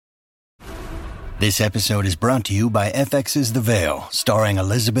This episode is brought to you by FX's The Veil, starring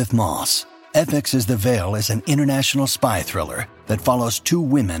Elizabeth Moss. FX's The Veil is an international spy thriller that follows two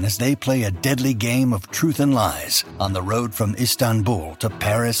women as they play a deadly game of truth and lies on the road from Istanbul to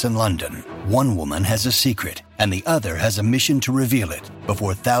Paris and London. One woman has a secret, and the other has a mission to reveal it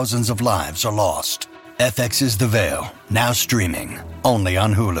before thousands of lives are lost. FX's The Veil, now streaming, only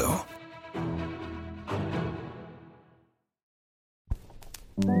on Hulu.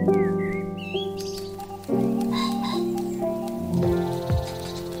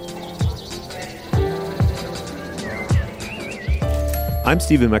 I'm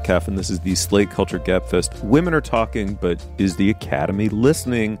Stephen Metcalf, and this is the Slate Culture Gabfest Women Are Talking, but Is the Academy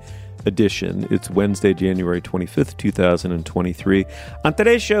Listening edition. It's Wednesday, January 25th, 2023. On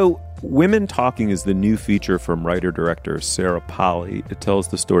today's show, Women Talking is the new feature from writer-director Sarah Polley. It tells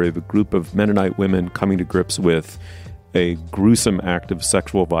the story of a group of Mennonite women coming to grips with a gruesome act of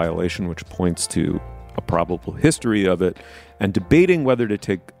sexual violation, which points to a probable history of it, and debating whether to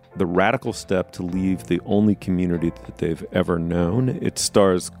take the radical step to leave the only community that they've ever known. It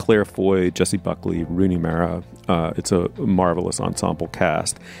stars Claire Foy, Jessie Buckley, Rooney Mara. It's a marvelous ensemble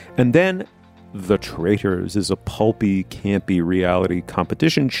cast. And then The Traitors is a pulpy, campy reality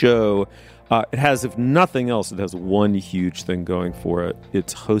competition show. It has, if nothing else, it has one huge thing going for it.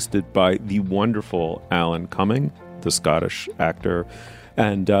 It's hosted by the wonderful Alan Cumming, the Scottish actor.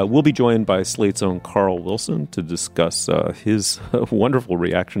 And we'll be joined by Slate's own Carl Wilson to discuss his wonderful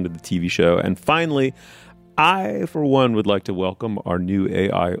reaction to the TV show. And finally, I, for one, would like to welcome our new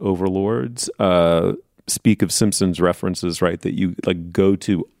AI overlords. Speak of Simpsons references, right, that you like go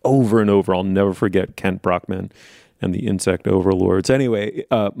to over and over. I'll never forget Kent Brockman and the insect overlords. Anyway,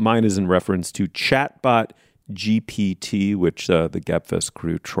 mine is in reference to Chatbot GPT, which the Gabfest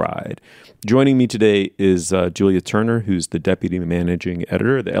crew tried. Joining me today is Julia Turner, who's the deputy managing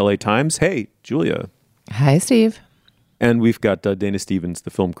editor of the LA Times. Hey, Julia. Hi, Steve. And we've got Dana Stevens, the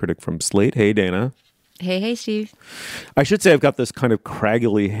film critic from Slate. Hey, Dana. Hey, Steve. I should say I've got this kind of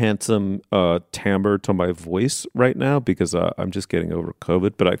craggly, handsome timbre to my voice right now because I'm just getting over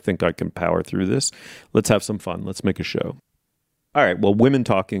COVID, but I think I can power through this. Let's have some fun. Let's make a show. All right, well, Women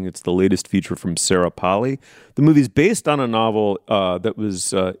Talking, it's the latest feature from Sarah Polley. The movie's based on a novel that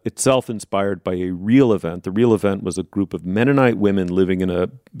was itself inspired by a real event. The real event was a group of Mennonite women living in a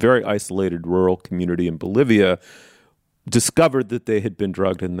very isolated rural community in Bolivia discovered that they had been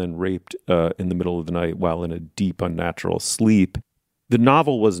drugged and then raped in the middle of the night while in a deep, unnatural sleep. The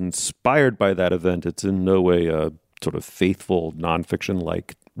novel was inspired by that event. It's in no way a sort of faithful,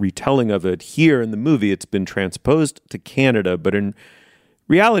 nonfiction-like retelling of it. Here in the movie, it's been transposed to Canada, but in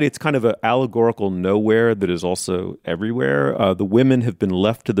reality, it's kind of an allegorical nowhere that is also everywhere. The women have been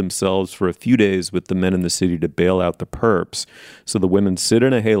left to themselves for a few days with the men in the city to bail out the perps. So the women sit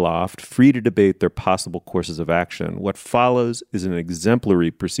in a hayloft, free to debate their possible courses of action. What follows is an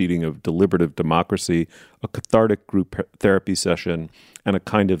exemplary proceeding of deliberative democracy, a cathartic group therapy session, and a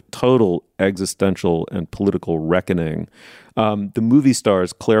kind of total existential and political reckoning. The movie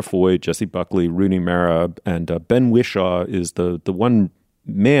stars Claire Foy, Jessie Buckley, Rooney Mara, and Ben Whishaw is the one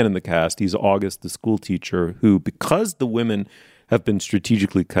man in the cast. He's August, the school teacher, who, because the women have been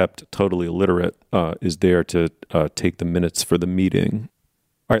strategically kept totally illiterate, is there to take the minutes for the meeting.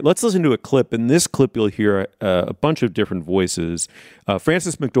 All right, let's listen to a clip. In this clip, you'll hear a bunch of different voices.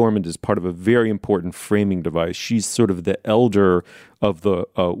 Frances McDormand is part of a very important framing device. She's sort of the elder of the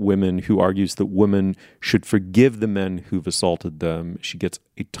women who argues that women should forgive the men who've assaulted them. She gets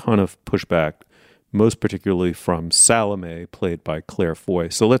a ton of pushback, most particularly from Salome, played by Claire Foy.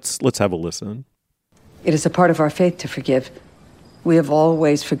 So let's have a listen. It is a part of our faith to forgive. We have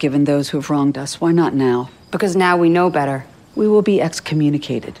always forgiven those who have wronged us. Why not now? Because now we know better. We will be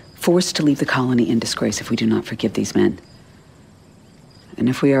excommunicated, forced to leave the colony in disgrace if we do not forgive these men. And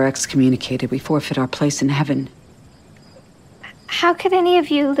if we are excommunicated, we forfeit our place in heaven. How could any of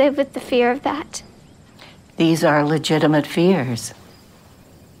you live with the fear of that? These are legitimate fears.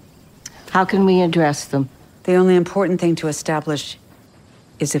 How can we address them? The only important thing to establish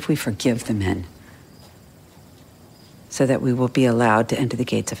is if we forgive the men, so that we will be allowed to enter the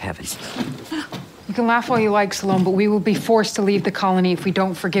gates of heaven. You can laugh all you like, Salome, but we will be forced to leave the colony if we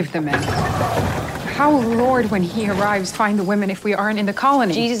don't forgive the men. How will the Lord, when he arrives, find the women if we aren't in the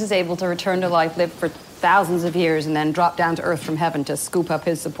colony? Jesus is able to return to life, live for thousands of years, and then drop down to earth from heaven to scoop up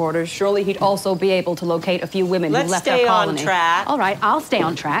his supporters. Surely he'd also be able to locate a few women who left our colony. Let's stay on track. All right, I'll stay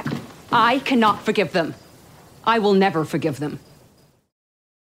on track. I cannot forgive them. I will never forgive them.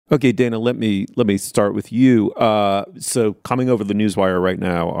 Okay, Dana, let me start with you. So coming over the newswire right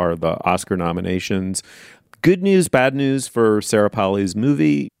now are the Oscar nominations. Good news, bad news for Sarah Polley's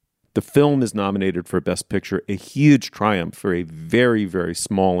movie. The film is nominated for Best Picture, a huge triumph for a very, very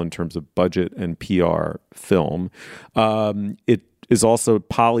small in terms of budget and PR film. It is also,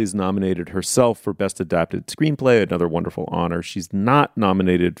 Polly's nominated herself for Best Adapted Screenplay, another wonderful honor. She's not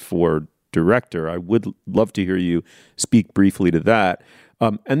nominated for director. I would love to hear you speak briefly to that.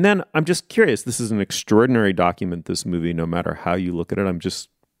 And then I'm just curious, this is an extraordinary document, this movie, no matter how you look at it. I'm just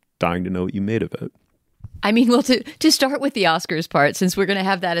dying to know what you made of it. I mean, well, to start with the Oscars part, since we're going to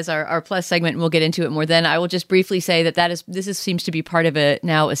have that as our plus segment, and we'll get into it more then, I will just briefly say this seems to be part of a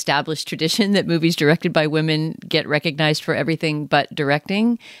now established tradition that movies directed by women get recognized for everything but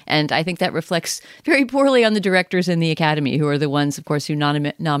directing. And I think that reflects very poorly on the directors in the Academy, who are the ones, of course, who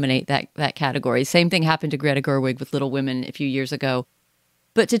nominate that category. Same thing happened to Greta Gerwig with Little Women a few years ago.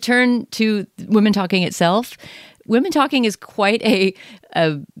 But to turn to Women Talking itself, Women Talking is quite a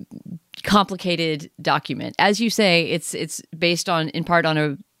complicated document. As you say, it's based in part on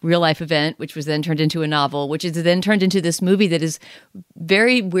a real life event, which was then turned into a novel, which is then turned into this movie that is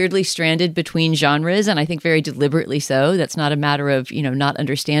very weirdly stranded between genres, and I think very deliberately so. That's not a matter of, not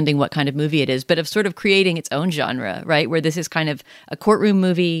understanding what kind of movie it is, but of sort of creating its own genre, right? Where this is kind of a courtroom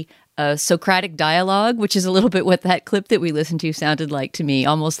movie, a Socratic dialogue, which is a little bit what that clip that we listened to sounded like to me,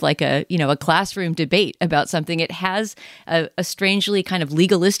 almost like a classroom debate about something. It has a strangely kind of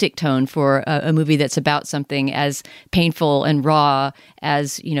legalistic tone for a movie that's about something as painful and raw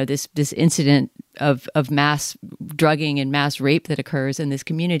as, this incident of mass drugging and mass rape that occurs in this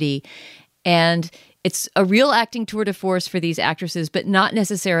community. And it's a real acting tour de force for these actresses, but not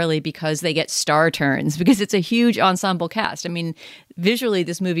necessarily because they get star turns, because it's a huge ensemble cast. I mean, visually,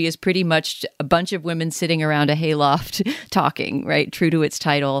 this movie is pretty much a bunch of women sitting around a hayloft talking, right? True to its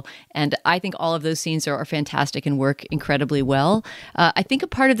title. And I think all of those scenes are fantastic and work incredibly well. I think a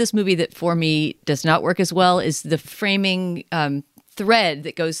part of this movie that for me does not work as well is the framing thread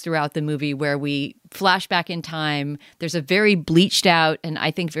that goes throughout the movie, where we flash back in time. There's a very bleached out and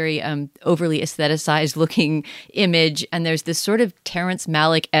I think very overly aestheticized looking image, and there's this sort of Terrence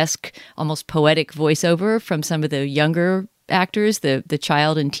Malick-esque, almost poetic voiceover from some of the younger actors, the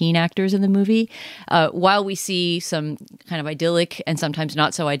child and teen actors in the movie, while we see some kind of idyllic and sometimes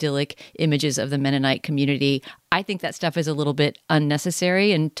not so idyllic images of the Mennonite community. I think that stuff is a little bit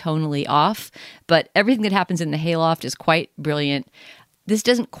unnecessary and tonally off, but everything that happens in the hayloft is quite brilliant. This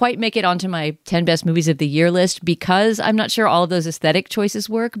doesn't quite make it onto my 10 best movies of the year list because I'm not sure all of those aesthetic choices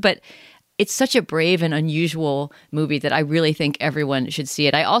work, but it's such a brave and unusual movie that I really think everyone should see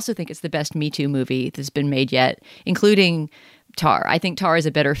it. I also think it's the best Me Too movie that's been made yet, including Tar. I think Tar is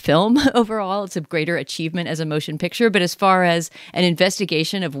a better film overall. It's a greater achievement as a motion picture. But as far as an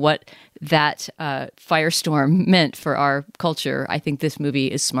investigation of what that firestorm meant for our culture, I think this movie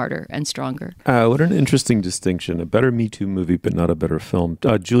is smarter and stronger. What an interesting distinction. A better Me Too movie, but not a better film.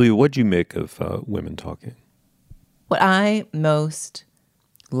 Julia, what'd you make of Women Talking? What I most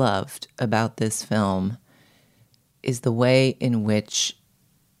loved about this film is the way in which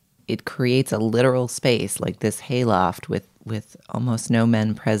it creates a literal space like this hayloft with almost no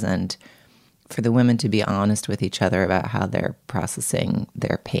men present for the women to be honest with each other about how they're processing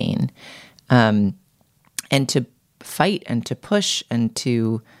their pain, and to fight and to push and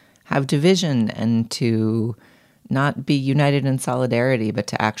to have division and to not be united in solidarity, but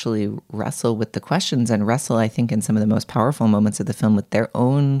to actually wrestle with the questions and wrestle, I think, in some of the most powerful moments of the film with their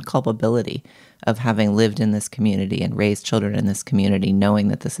own culpability of having lived in this community and raised children in this community, knowing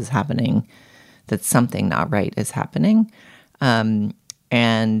that this is happening, that something not right is happening.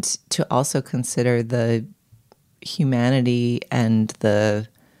 And to also consider the humanity and the,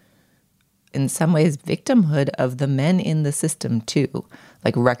 in some ways, victimhood of the men in the system too.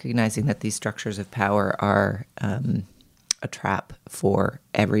 Like recognizing that these structures of power are a trap for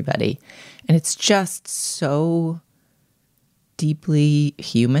everybody. And it's just so deeply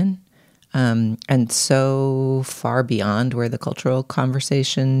human and so far beyond where the cultural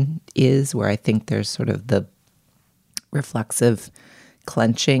conversation is, where I think there's sort of the reflexive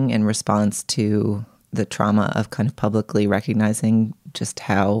clenching in response to the trauma of kind of publicly recognizing just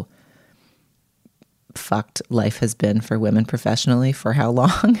how fucked life has been for women professionally for how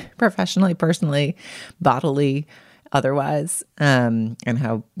long, professionally, personally, bodily, otherwise, and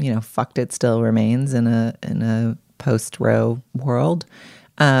how, fucked it still remains in a post-Roe world.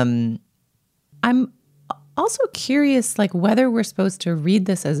 I'm also curious, whether we're supposed to read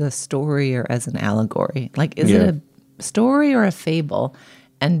this as a story or as an allegory. Is it a story or a fable?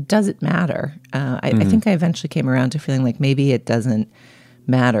 And does it matter? I think I eventually came around to feeling like maybe it doesn't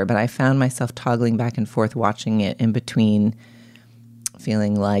matter, but I found myself toggling back and forth watching it in between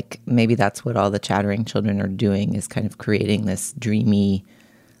feeling like maybe that's what all the chattering children are doing, is kind of creating this dreamy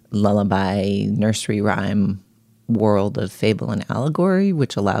lullaby, nursery rhyme world of fable and allegory,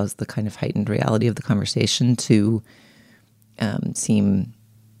 which allows the kind of heightened reality of the conversation to seem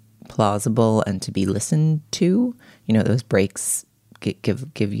plausible and to be listened to. You know, those breaks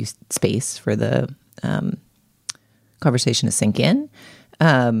give you space for the conversation to sink in.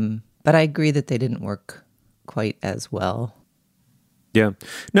 But I agree that they didn't work quite as well. Yeah.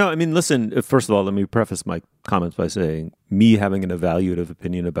 No, I mean, listen, first of all, let me preface my comments by saying me having an evaluative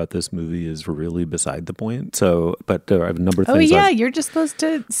opinion about this movie is really beside the point. So, but I have a number of things. Oh, yeah. You're just supposed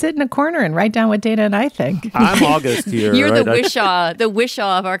to sit in a corner and write down what Dana and I think. I'm August here. You're right? the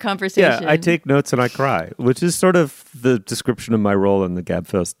Wishaw of our conversation. Yeah, I take notes and I cry, which is sort of the description of my role in the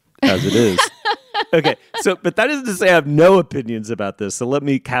Gabfest as it is. Okay, so, but that isn't to say I have no opinions about this. So let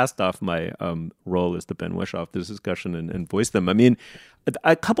me cast off my role as the Ben Whishaw of this discussion and voice them. I mean,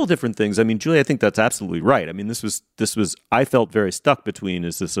 a couple different things. I mean, Julie, I think that's absolutely right. I mean, this was. I felt very stuck between,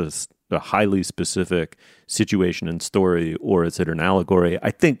 is this a highly specific situation and story, or is it an allegory?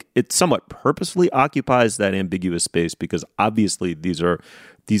 I think it somewhat purposefully occupies that ambiguous space because obviously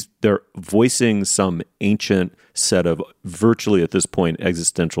they're voicing some ancient set of virtually at this point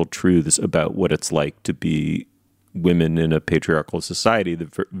existential truths about what it's like to be women in a patriarchal society,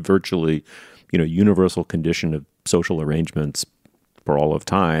 the virtually, universal condition of social arrangements for all of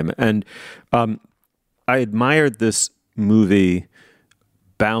time. And I admired this movie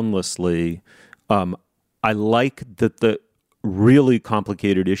boundlessly. I like that the really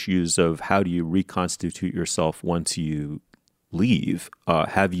complicated issues of how do you reconstitute yourself once you leave.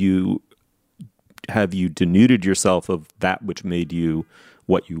 Have you denuded yourself of that which made you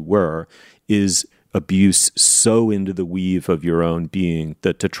what you were? Is abuse so into the weave of your own being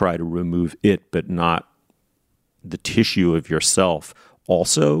that to try to remove it but not the tissue of yourself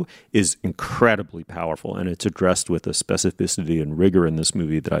also is incredibly powerful, and it's addressed with a specificity and rigor in this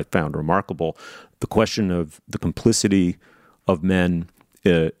movie that I found remarkable. The question of the complicity of men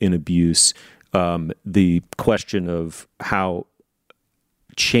in abuse, the question of how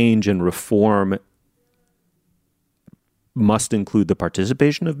change and reform must include the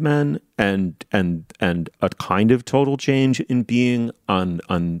participation of men and a kind of total change in being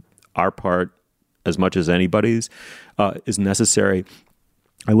on our part as much as anybody's is necessary.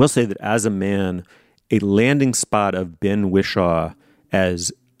 I will say that as a man, a landing spot of Ben Whishaw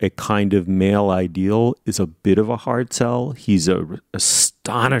as a kind of male ideal is a bit of a hard sell. He's a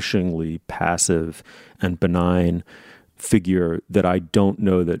astonishingly passive and benign figure that I don't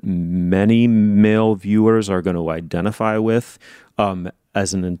know that many male viewers are going to identify with.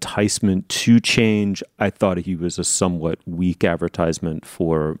 As an enticement to change, I thought he was a somewhat weak advertisement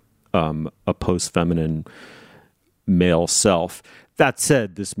for a post-feminine male self. That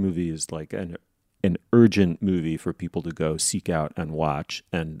said, this movie is like an urgent movie for people to go seek out and watch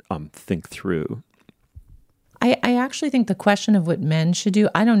and think through. I actually think the question of what men should do,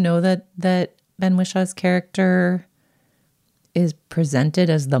 I don't know that Ben Wishaw's character is presented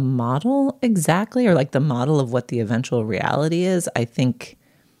as the model exactly, or like the model of what the eventual reality is. I think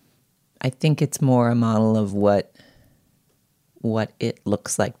it's more a model of what it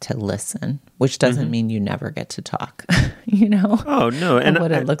looks like to listen, which doesn't mean you never get to talk, Oh, no. And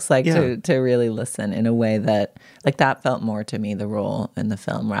what it looks like to really listen in a way that, like, that felt more to me the role in the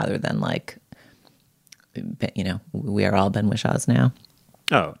film rather than like, we are all Ben Wishaws now.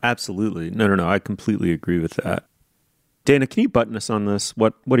 Oh, absolutely. No. I completely agree with that. Dana, can you button us on this?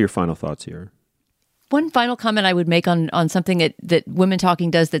 What are your final thoughts here? One final comment I would make on something that Women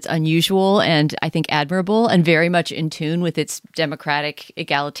Talking does that's unusual and I think admirable and very much in tune with its democratic,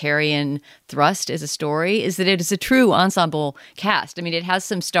 egalitarian thrust as a story is that it is a true ensemble cast. I mean, it has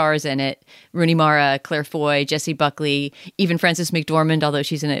some stars in it. Rooney Mara, Claire Foy, Jessie Buckley, even Frances McDormand, although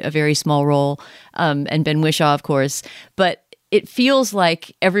she's in a very small role, and Ben Whishaw, of course. But it feels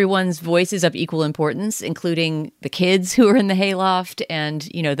like everyone's voice is of equal importance, including the kids who are in the hayloft and,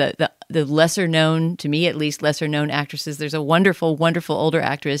 the lesser known, to me at least, lesser known actresses. There's a wonderful, wonderful older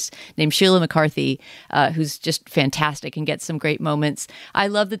actress named Sheila McCarthy, who's just fantastic and gets some great moments. I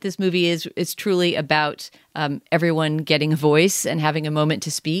love that this movie is truly about everyone getting a voice and having a moment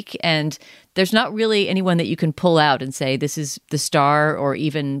to speak. And there's not really anyone that you can pull out and say, this is the star or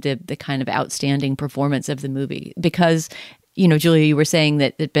even the kind of outstanding performance of the movie. Because Julia, you were saying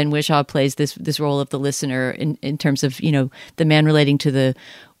that Ben Whishaw plays this role of the listener in terms of, the man relating to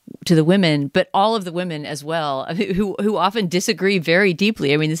the women, but all of the women as well, who often disagree very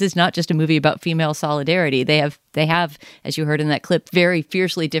deeply. I mean, this is not just a movie about female solidarity. They have, as you heard in that clip, very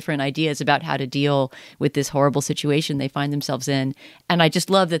fiercely different ideas about how to deal with this horrible situation they find themselves in. And I just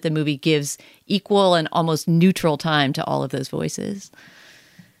love that the movie gives equal and almost neutral time to all of those voices.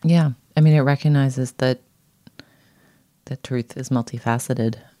 Yeah. I mean, it recognizes that truth is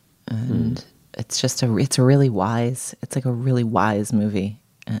multifaceted, and it's just it's a really wise movie.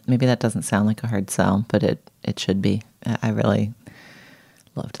 Maybe that doesn't sound like a hard sell, but it should be. I really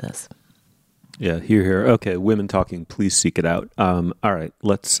loved this. Yeah, here. Okay, women talking. Please seek it out. All right,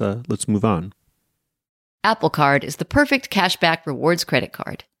 let's move on. Apple Card is the perfect cashback rewards credit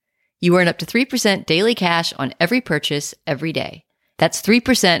card. You earn up to 3% daily cash on every purchase every day. That's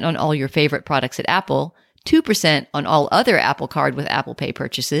 3% on all your favorite products at Apple, 2% on all other Apple Card with Apple Pay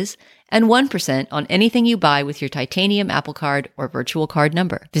purchases, and 1% on anything you buy with your titanium Apple Card or virtual card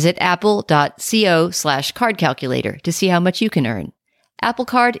number. Visit apple.co/card calculator to see how much you can earn. Apple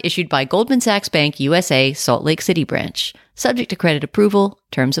Card issued by Goldman Sachs Bank USA, Salt Lake City branch. Subject to credit approval.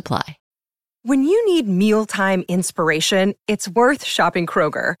 Terms apply. When you need mealtime inspiration, it's worth shopping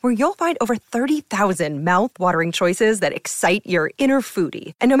Kroger, where you'll find over 30,000 mouth-watering choices that excite your inner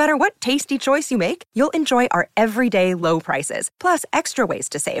foodie. And no matter what tasty choice you make, you'll enjoy our everyday low prices, plus extra ways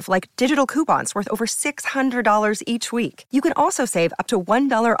to save, like digital coupons worth over $600 each week. You can also save up to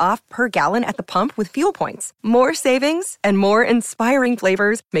 $1 off per gallon at the pump with fuel points. More savings and more inspiring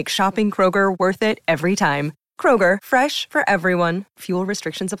flavors make shopping Kroger worth it every time. Kroger, fresh for everyone. Fuel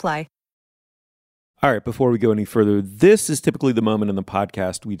restrictions apply. All right, before we go any further, this is typically the moment in the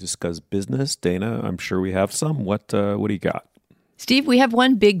podcast we discuss business. Dana, I'm sure we have some. What do you got? Steve, we have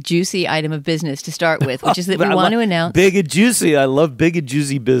one big juicy item of business to start with, which is that we want to announce... Big and juicy. I love big and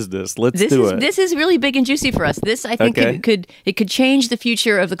juicy business. Let's do it. This is really big and juicy for us. This, I think, it could change the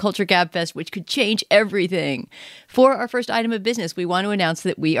future of the Culture Gab Fest, which could change everything. For our first item of business, we want to announce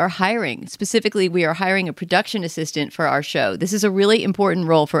that we are hiring. Specifically, we are hiring a production assistant for our show. This is a really important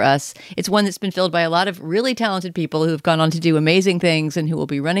role for us. It's one that's been filled by a lot of really talented people who have gone on to do amazing things and who will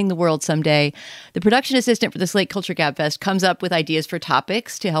be running the world someday. The production assistant for the Slate Culture Gab Fest comes up with ideas for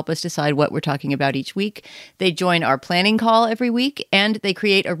topics to help us decide what we're talking about each week. They join our planning call every week, and they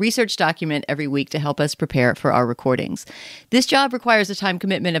create a research document every week to help us prepare for our recordings. This job requires a time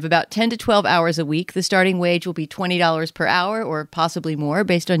commitment of about 10 to 12 hours a week. The starting wage will be $20 per hour or possibly more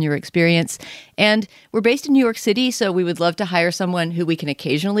based on your experience. And we're based in New York City, so we would love to hire someone who we can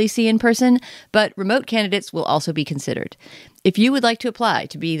occasionally see in person, but remote candidates will also be considered. If you would like to apply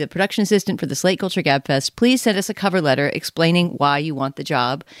to be the production assistant for the Slate Culture Gab Fest, please send us a cover letter explaining why you want the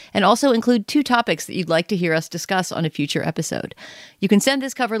job, and also include 2 topics that you'd like to hear us discuss on a future episode. You can send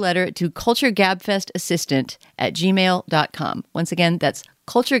this cover letter to culturegabfestassistant@gmail.com. Once again, that's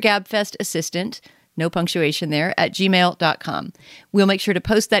culturegabfestassistant, no punctuation there, @gmail.com. We'll make sure to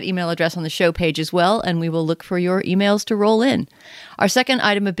post that email address on the show page as well, and we will look for your emails to roll in. Our second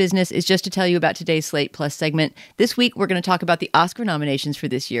item of business is just to tell you about today's Slate Plus segment. This week, we're going to talk about the Oscar nominations for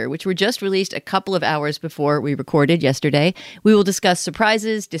this year, which were just released a couple of hours before we recorded yesterday. We will discuss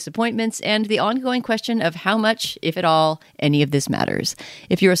surprises, disappointments, and the ongoing question of how much, if at all, any of this matters.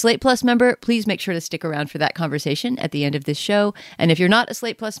 If you're a Slate Plus member, please make sure to stick around for that conversation at the end of this show. And if you're not a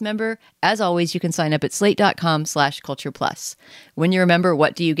Slate Plus member, as always, you can sign up at slate.com/cultureplus. When you're a member,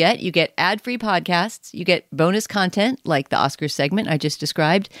 what do? You get ad-free podcasts, you get bonus content like the Oscars segment I just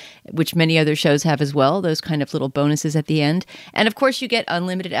described, which many other shows have as well, those kind of little bonuses at the end. And of course, you get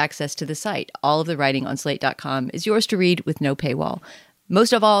unlimited access to the site. All of the writing on slate.com is yours to read with no paywall.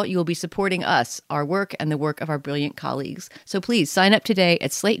 Most of all, you will be supporting us, our work, and the work of our brilliant colleagues. So please sign up today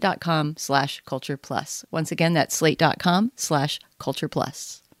at slate.com/cultureplus. Once again, that's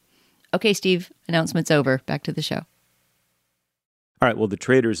slate.com/cultureplus. Okay, Steve, announcements over. Back to the show. All right, well, The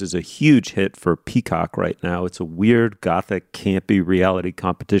Traitors is a huge hit for Peacock right now. It's a weird, gothic, campy reality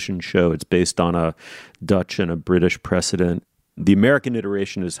competition show. It's based on a Dutch and a British precedent. The American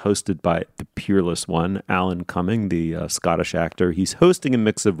iteration is hosted by the peerless one, Alan Cumming, the Scottish actor. He's hosting a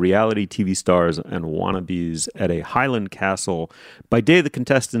mix of reality TV stars and wannabes at a Highland castle. By day, the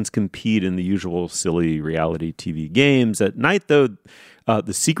contestants compete in the usual silly reality TV games. At night, though,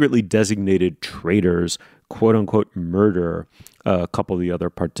 the secretly designated traitors, quote-unquote, murder a couple of the other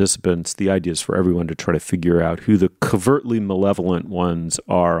participants. The idea is for everyone to try to figure out who the covertly malevolent ones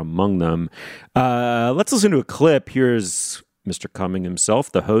are among them. Let's listen to a clip. Here's Mr. Cumming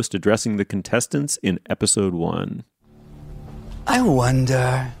himself, the host, addressing the contestants in episode 1. I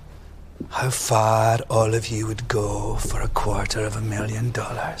wonder how far all of you would go for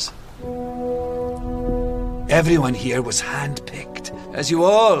 $250,000. Everyone here was handpicked, as you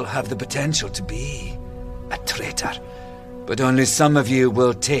all have the potential to be a traitor. But only some of you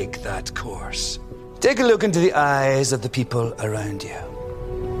will take that course. Take a look into the eyes of the people around you.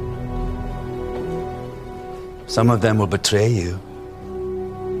 Some of them will betray you.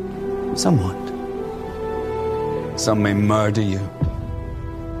 Some won't. Some may murder you.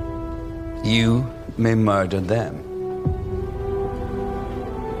 you may murder them.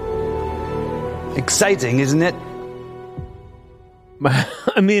 Exciting, isn't it?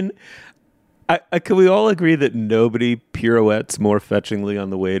 I mean, can we all agree that nobody pirouettes more fetchingly on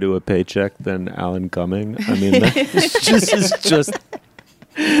the way to a paycheck than Alan Cumming? I mean, is just.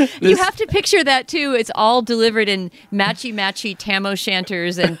 You have to picture that too. It's all delivered in matchy tam o'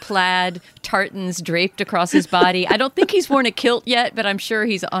 shanters and plaid tartans draped across his body. I don't think he's worn a kilt yet, but I'm sure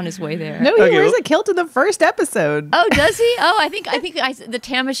he's on his way there. No, he wears a kilt in the first episode. Oh, does he? Oh, I think the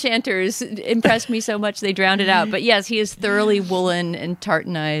tam o' shanters impressed me so much they drowned it out. But yes, he is thoroughly woolen and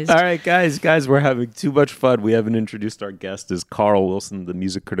tartanized. All right, guys, we're having too much fun. We haven't introduced our guest as Carl Wilson, the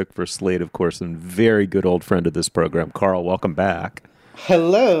music critic for Slate, of course, and very good old friend of this program. Carl, welcome back.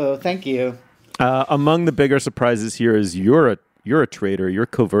 Hello, thank you. Among the bigger surprises here is you're a traitor. You're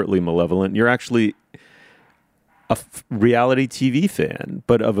covertly malevolent. You're actually a reality TV fan,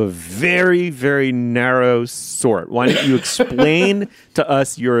 but of a very, very narrow sort. Why don't you explain to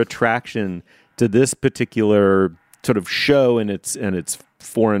us your attraction to this particular sort of show and its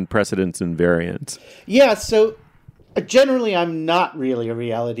foreign precedents and variants? Yeah, so generally I'm not really a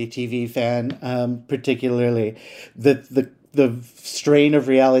reality TV fan, particularly the strain of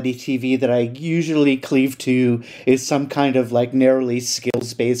reality TV that I usually cleave to is some kind of like narrowly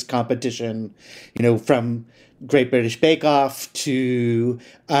skills-based competition, from Great British Bake Off to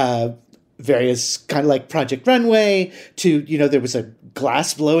various kind of like Project Runway to, there was a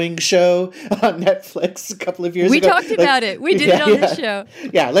glass blowing show on Netflix a couple of years ago. We talked about it. We did it on this show.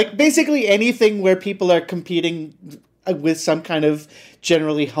 Yeah, like basically anything where people are competing with some kind of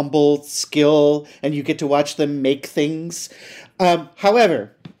generally humble skill, and you get to watch them make things.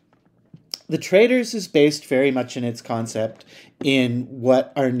 However, The Traitors is based very much in its concept in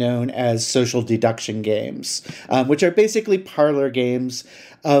what are known as social deduction games, which are basically parlor games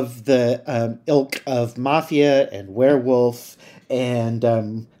of the ilk of Mafia and Werewolf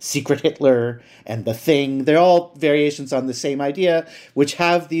and Secret Hitler and The Thing. They're all variations on the same idea, which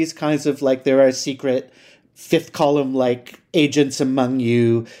have these kinds of there are secret fifth column agents among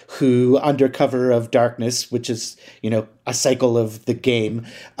you who, under cover of darkness, which is a cycle of the game,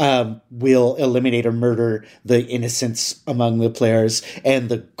 will eliminate or murder the innocents among the players, and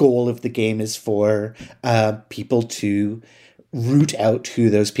the goal of the game is for people to root out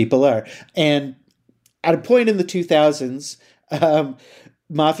who those people are. And at a point in the 2000s,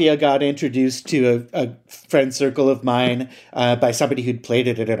 Mafia got introduced to a friend circle of mine by somebody who'd played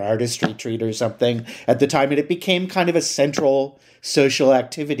it at an artist retreat or something at the time, and it became kind of a central social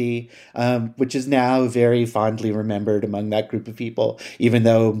activity, which is now very fondly remembered among that group of people, even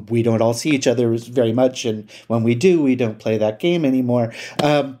though we don't all see each other very much, and when we do, we don't play that game anymore.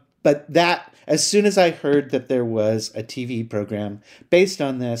 But that, as soon as I heard that there was a TV program based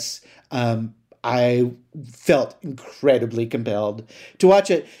on this, I felt incredibly compelled to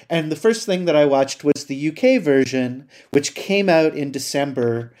watch it. And the first thing that I watched was the UK version, which came out in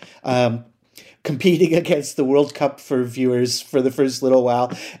December, competing against the World Cup for viewers for the first little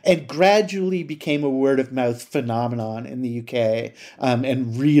while, and gradually became a word-of-mouth phenomenon in the UK,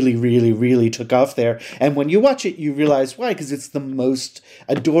 and really, really, really took off there. And when you watch it, you realize why, because it's the most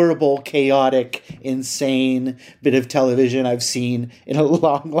adorable, chaotic, insane bit of television I've seen in a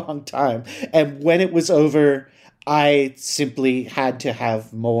long, long time. And when it was over, I simply had to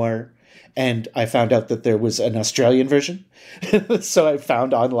have more. And I found out that there was an Australian version. So I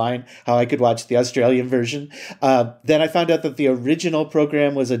found online how I could watch the Australian version. Then I found out that the original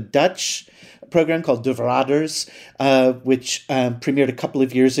program was a Dutch program called De Verraders, which premiered a couple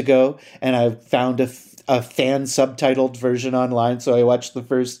of years ago. And I found a fan subtitled version online. So I watched the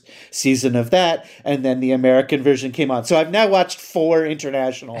first season of that. And then the American version came on. So I've now watched 4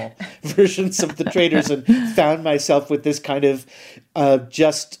 international versions of The Traitors and found myself with this kind of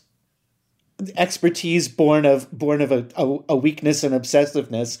just expertise born of a weakness and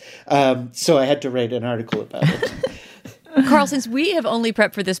obsessiveness. So I had to write an article about it. Carl, since we have only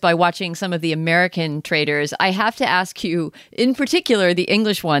prepped for this by watching some of the American Traitors, I have to ask you, in particular, the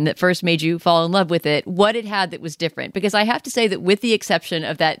English one that first made you fall in love with it, what it had that was different. Because I have to say that with the exception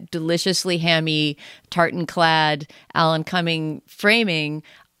of that deliciously hammy, tartan-clad Alan Cumming framing,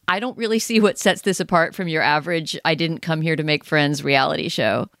 I don't really see what sets this apart from your average I didn't come here to make friends reality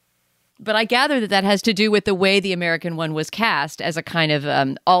show. But I gather that that has to do with the way the American one was cast as a kind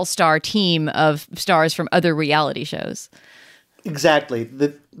of all-star team of stars from other reality shows. Exactly.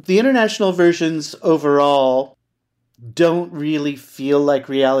 The international versions overall don't really feel like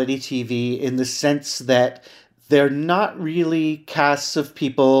reality TV in the sense that they're not really casts of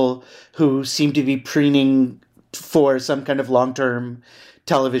people who seem to be preening for some kind of long-term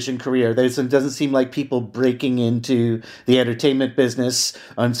television career. It doesn't seem like people breaking into the entertainment business,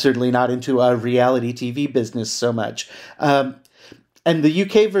 and certainly not into a reality TV business so much. And the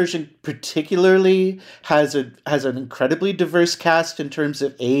UK version particularly has an incredibly diverse cast in terms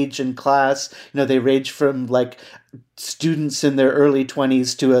of age and class. You know, they range from like students in their early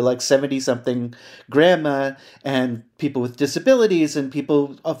 20s to a like 70-something grandma, and people with disabilities, and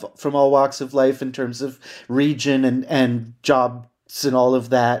people from all walks of life in terms of region and jobs and all of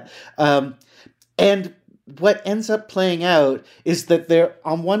that. And what ends up playing out is that they're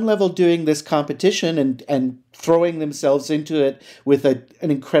on one level doing this competition and throwing themselves into it with an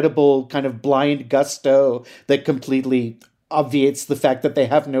incredible kind of blind gusto that completely obviates the fact that they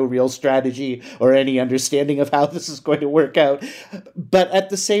have no real strategy or any understanding of how this is going to work out. But at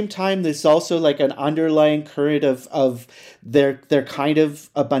the same time, there's also like an underlying current of they're kind of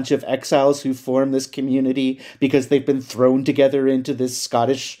a bunch of exiles who form this community because they've been thrown together into this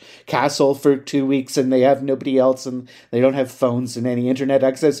Scottish castle for 2 weeks and they have nobody else and they don't have phones and any internet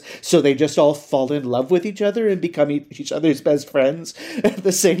access. So they just all fall in love with each other and become each other's best friends at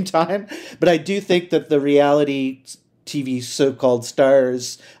the same time. But I do think that the reality TV so-called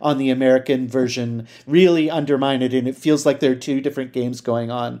stars on the American version really undermine it, and it feels like there are two different games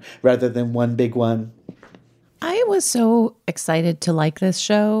going on rather than one big one. I was so excited to like this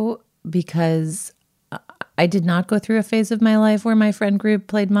show because I did not go through a phase of my life where my friend group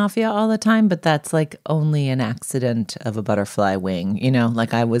played Mafia all the time, but that's like only an accident of a butterfly wing, you know,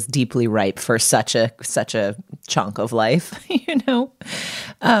 like I was deeply ripe for such a chunk of life, you know?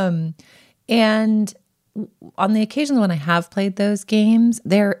 And on the occasions when I have played those games,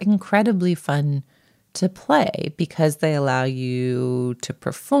 they're incredibly fun to play because they allow you to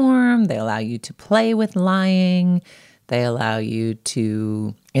perform, they allow you to play with lying, they allow you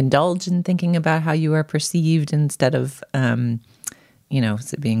to indulge in thinking about how you are perceived instead of,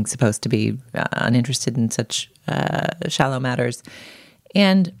 being supposed to be uninterested in such shallow matters.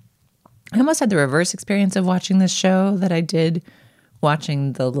 And I almost had the reverse experience of watching this show that I did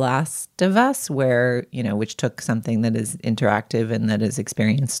watching The Last of Us, where, you know, which took something that is interactive and that is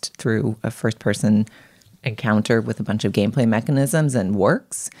experienced through a first-person encounter with a bunch of gameplay mechanisms and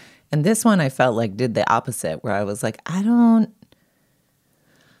works. And this one I felt like did the opposite, where I was like, I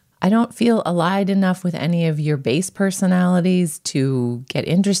don't feel allied enough with any of your base personalities to get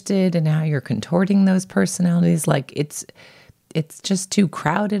interested in how you're contorting those personalities. Like it's just too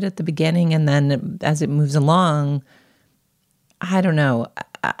crowded at the beginning, and then as it moves along, I don't know.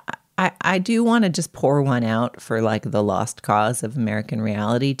 I do want to just pour one out for like the lost cause of American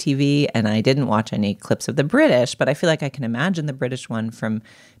reality TV. And I didn't watch any clips of the British, but I feel like I can imagine the British one from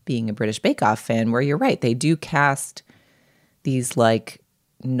being a British Bake Off fan, where you're right. They do cast these like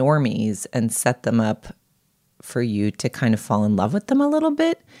normies and set them up for you to kind of fall in love with them a little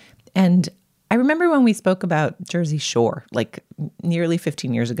bit. And I remember when we spoke about Jersey Shore, like nearly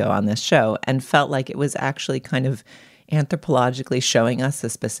 15 years ago on this show, and felt like it was actually kind of anthropologically showing us a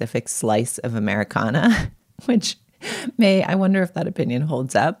specific slice of Americana, which I wonder if that opinion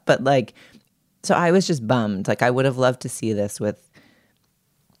holds up. But like, so I was just bummed. Like I would have loved to see this with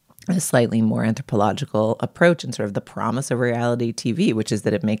a slightly more anthropological approach and sort of the promise of reality TV, which is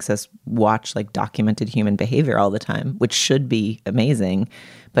that it makes us watch like documented human behavior all the time, which should be amazing,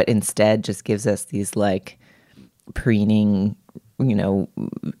 but instead just gives us these like preening, you know,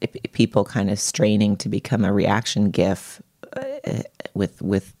 people kind of straining to become a reaction GIF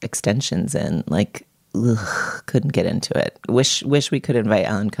with extensions and like, couldn't get into it. Wish we could invite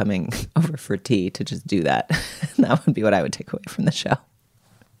Alan Cumming over for tea to just do that. That would be what I would take away from the show.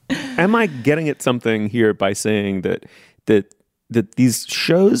 Am I getting at something here by saying that these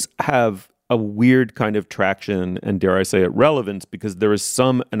shows have a weird kind of traction and, dare I say it, relevance, because there is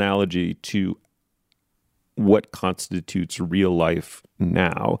some analogy to what constitutes real life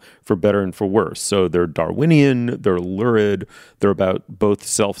now, for better and for worse. So they're Darwinian, they're lurid, they're about both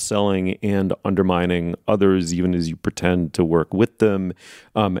self-selling and undermining others, even as you pretend to work with them.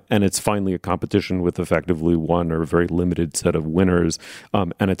 And it's finally a competition with effectively one or a very limited set of winners.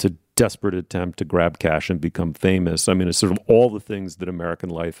 And it's a desperate attempt to grab cash and become famous. I mean, it's sort of all the things that American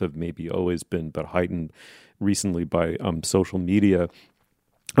life have maybe always been, but heightened recently by social media.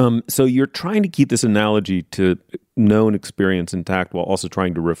 So you're trying to keep this analogy to known experience intact while also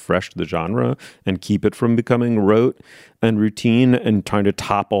trying to refresh the genre and keep it from becoming rote and routine and trying to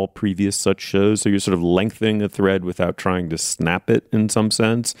top all previous such shows. So you're sort of lengthening a thread without trying to snap it in some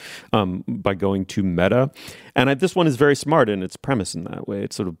sense by going too meta. And this one is very smart in its premise in that way.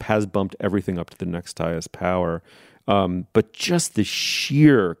 It sort of has bumped everything up to the next highest power. But just the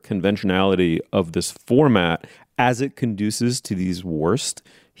sheer conventionality of this format as it conduces to these worst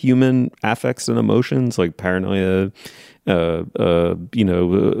human affects and emotions like paranoia,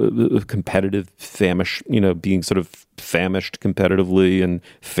 competitive famish, being sort of famished competitively and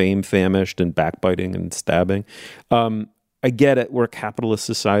fame famished and backbiting and stabbing. I get it. We're a capitalist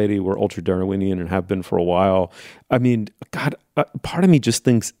society. We're ultra Darwinian and have been for a while. I mean, God, part of me just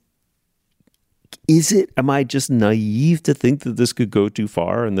thinks, am I just naive to think that this could go too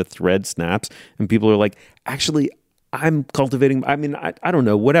far and the thread snaps and people are like, actually, I'm cultivating, I mean, I don't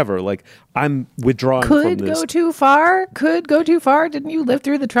know, whatever. Like, I'm withdrawing from this. Could go too far. Didn't you live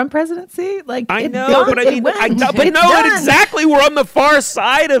through the Trump presidency? Like, I know, but I mean, exactly. We're on the far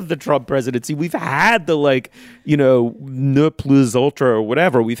side of the Trump presidency. We've had the, ne plus ultra or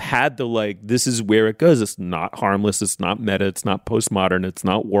whatever. We've had the, this is where it goes. It's not harmless. It's not meta. It's not postmodern. It's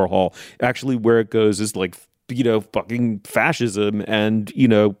not Warhol. Actually, where it goes is fucking fascism and,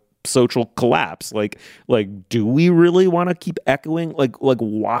 social collapse. Like do we really want to keep echoing? Like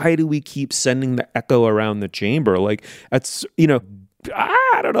why do we keep sending the echo around the chamber? Like that's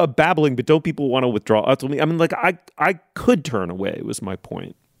I don't know, babbling, but don't people want to withdraw ultimately? I mean, I could turn away was my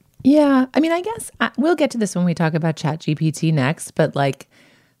point. Yeah, I mean, I guess we'll get to this when we talk about ChatGPT next, but I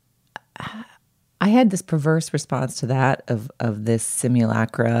had this perverse response to that of this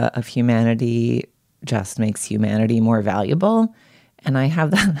simulacra of humanity just makes humanity more valuable. And I have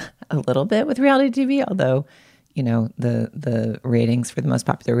that a little bit with reality TV, although, the ratings for the most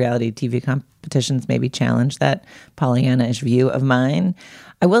popular reality TV competitions maybe challenge that Pollyanna-ish view of mine.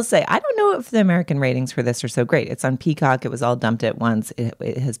 I will say, I don't know if the American ratings for this are so great. It's on Peacock. It was all dumped at once.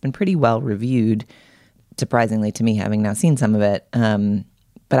 It has been pretty well reviewed, surprisingly to me, having now seen some of it.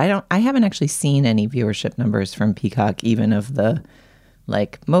 But I haven't actually seen any viewership numbers from Peacock, even of the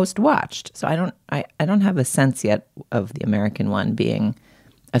most watched. So I don't have a sense yet of the American one being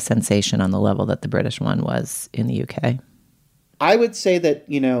a sensation on the level that the British one was in the UK. I would say that,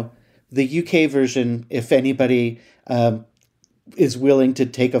 the UK version, if anybody is willing to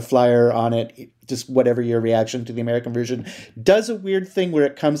take a flyer on it, just whatever your reaction to the American version, does a weird thing where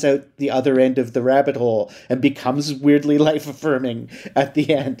it comes out the other end of the rabbit hole and becomes weirdly life-affirming at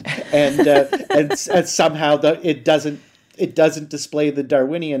the end. And somehow it doesn't display the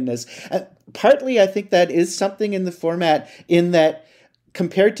Darwinianness. Partly, I think that is something in the format in that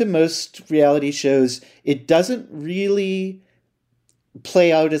compared to most reality shows, it doesn't really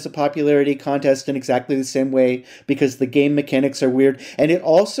play out as a popularity contest in exactly the same way because the game mechanics are weird. And it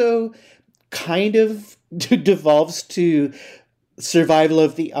also kind of devolves to survival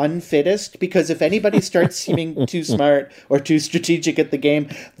of the unfittest, because if anybody starts seeming too smart or too strategic at the game,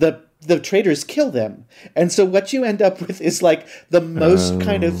 the traders kill them. And so what you end up with is the most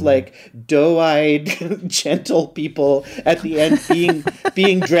kind of doe-eyed, gentle people at the end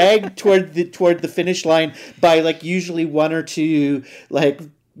being dragged toward the finish line by usually one or two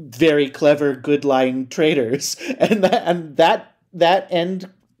very clever, good lying traders. And that end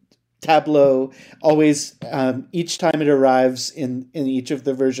tableau always, each time it arrives in each of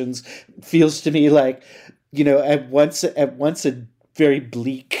the versions, feels to me at once a very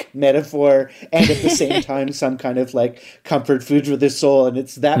bleak metaphor and at the same time some kind of comfort food for the soul. And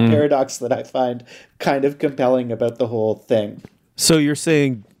it's that paradox that I find kind of compelling about the whole thing. So you're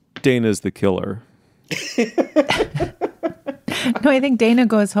saying Dana's the killer? No, I think Dana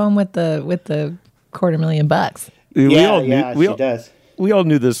goes home with the $250,000. She does. We all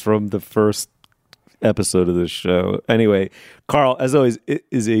knew this from the first episode of this show. Anyway, Carl, as always, it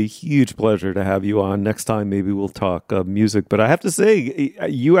is a huge pleasure to have you on. Next time, maybe we'll talk music. But I have to say,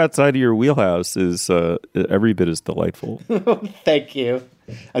 you outside of your wheelhouse is every bit as delightful. Thank you.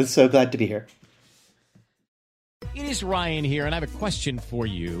 I'm so glad to be here. It is Ryan here, and I have a question for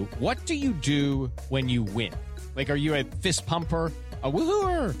you. What do you do when you win? Are you a fist pumper, a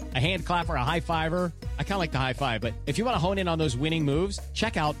woo-hooer, a hand clapper, a high-fiver? I kind of like the high-five, but if you want to hone in on those winning moves,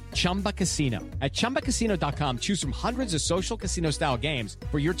 check out Chumba Casino. At ChumbaCasino.com, choose from hundreds of social casino-style games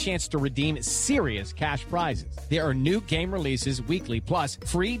for your chance to redeem serious cash prizes. There are new game releases weekly, plus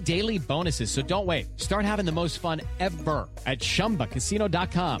free daily bonuses, so don't wait. Start having the most fun ever at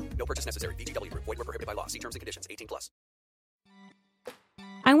ChumbaCasino.com. No purchase necessary. VGW. Void where prohibited by law. See terms and conditions. 18+.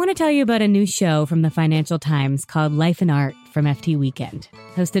 I want to tell you about a new show from the Financial Times called Life and Art from FT Weekend,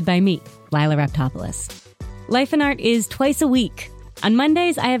 hosted by me, Lila Raptopoulos. Life and Art is twice a week. On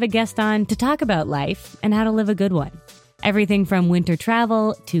Mondays, I have a guest on to talk about life and how to live a good one. Everything from winter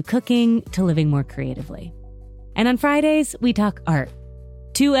travel to cooking to living more creatively. And on Fridays, we talk art.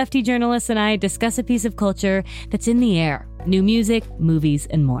 2 FT journalists and I discuss a piece of culture that's in the air, new music, movies,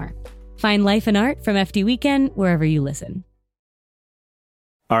 and more. Find Life and Art from FT Weekend wherever you listen.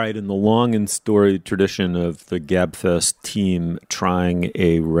 All right, in the long and storied tradition of the GabFest team trying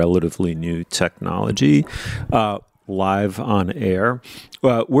a relatively new technology, live on air,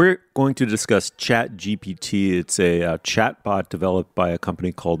 we're going to discuss ChatGPT. It's a chatbot developed by a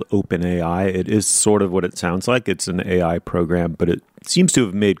company called OpenAI. It is sort of what it sounds like. It's an AI program, but it seems to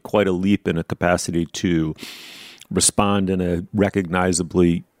have made quite a leap in a capacity to respond in a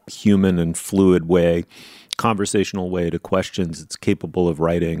recognizably human and fluid way, conversational way to questions. It's capable of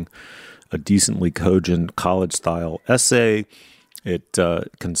writing a decently cogent college-style essay. It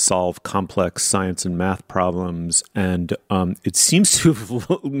can solve complex science and math problems, and it seems to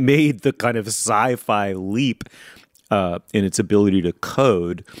have made the kind of sci-fi leap in its ability to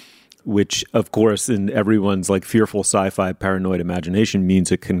code, which, of course, in everyone's like fearful sci-fi paranoid imagination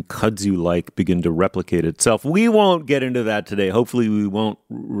means it can kudzu-like begin to replicate itself. We won't get into that today. Hopefully we won't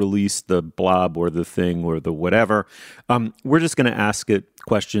release the blob or the thing or the whatever. We're just going to ask it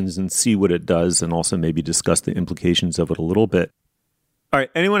questions and see what it does, and also maybe discuss the implications of it a little bit. All right.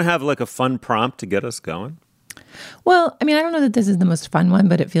 Anyone have like a fun prompt to get us going? Well, I mean, I don't know that this is the most fun one,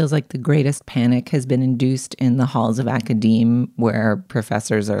 but it feels like the greatest panic has been induced in the halls of academe, where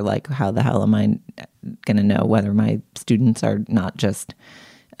professors are like, how the hell am I going to know whether my students are not just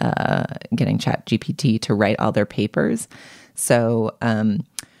getting ChatGPT to write all their papers? So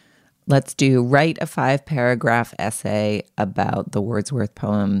let's write a 5-paragraph essay about the Wordsworth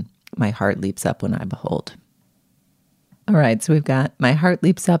poem, My Heart Leaps Up When I Behold. All right, so we've got My Heart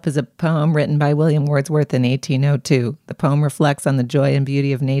Leaps Up is a poem written by William Wordsworth in 1802. The poem reflects on the joy and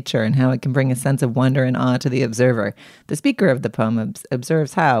beauty of nature and how it can bring a sense of wonder and awe to the observer. The speaker of the poem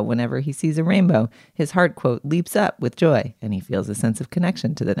observes how, whenever he sees a rainbow, his heart, quote, leaps up with joy, and he feels a sense of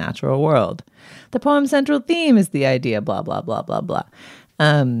connection to the natural world. The poem's central theme is the idea, blah, blah, blah, blah, blah.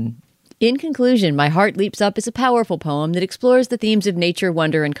 In conclusion, My Heart Leaps Up is a powerful poem that explores the themes of nature,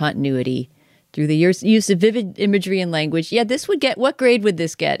 wonder, and continuity through the use of vivid imagery and language. Yeah, this would get, what grade would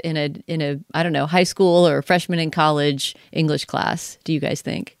this get in a I don't know, high school or freshman in college English class, do you guys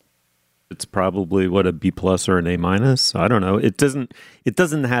think? It's probably a B+ or an A-. I don't know. It doesn't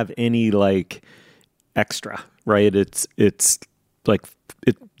have any like extra, right? It's like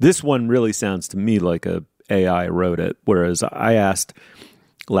this one really sounds to me like a AI wrote it. Whereas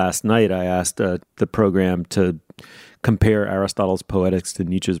last night I asked the program to compare Aristotle's Poetics to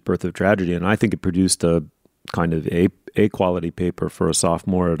Nietzsche's Birth of Tragedy, and I think it produced a kind of A quality paper for a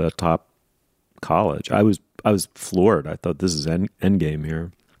sophomore at a top college. I was floored. I thought this is endgame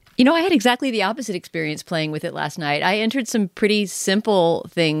here. You know, I had exactly the opposite experience playing with it last night. I entered some pretty simple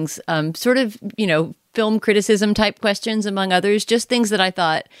things, sort of, film criticism type questions, among others, just things that I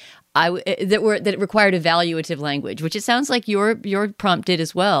thought that required evaluative language, which it sounds like your prompt did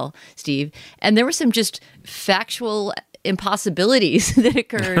as well, Steve. And there were some just factual impossibilities that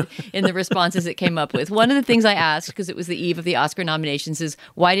occurred in the responses it came up with. One of the things I asked, because it was the eve of the Oscar nominations, is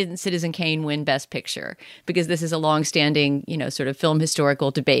why didn't Citizen Kane win Best Picture? Because this is a longstanding, sort of film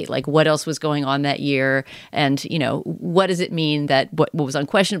historical debate. Like, what else was going on that year? And, what does it mean that what was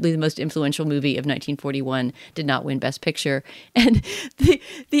unquestionably the most influential movie of 1941 did not win Best Picture? And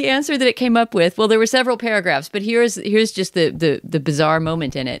the answer that it came up with, well, there were several paragraphs, but here's just the bizarre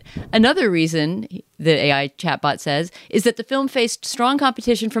moment in it. Another reason, the AI chatbot says, is that the film faced strong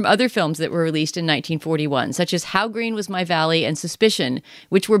competition from other films that were released in 1941, such as How Green Was My Valley and Suspicion,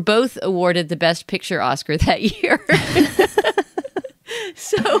 which were both awarded the Best Picture Oscar that year.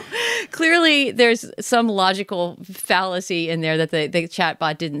 So clearly there's some logical fallacy in there that the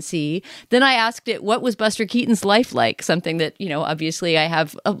chatbot didn't see. Then I asked it, what was Buster Keaton's life like? Something that, obviously I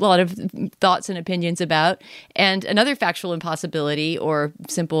have a lot of thoughts and opinions about. And another factual impossibility or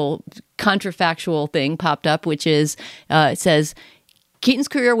simple contrafactual thing popped up, which is, it says, Keaton's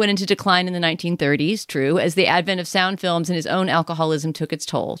career went into decline in the 1930s, true, as the advent of sound films and his own alcoholism took its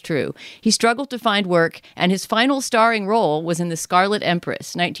toll, true. He struggled to find work, and his final starring role was in The Scarlet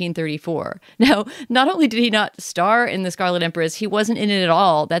Empress, 1934. Now, not only did he not star in The Scarlet Empress, he wasn't in it at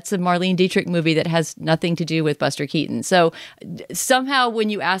all. That's a Marlene Dietrich movie that has nothing to do with Buster Keaton. So somehow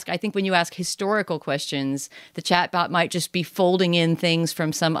when you ask historical questions, the chatbot might just be folding in things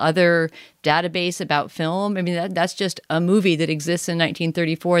from some other database about film. I mean, that's just a movie that exists in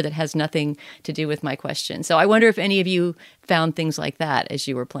 1934 that has nothing to do with my question. So I wonder if any of you found things like that as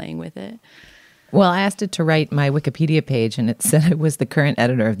you were playing with it. Well, I asked it to write my Wikipedia page, and it said it was the current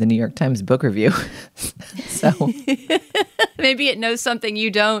editor of the New York Times Book Review. So maybe it knows something you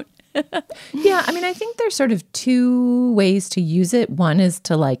don't. Yeah, I mean, I think there's sort of two ways to use it. One is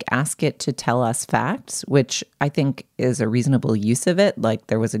to ask it to tell us facts, which I think is a reasonable use of it. Like,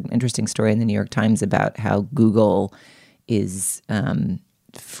 there was an interesting story in the New York Times about how Google is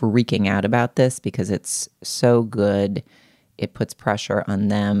freaking out about this because it's so good. It puts pressure on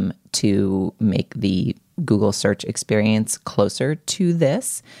them to make the Google search experience closer to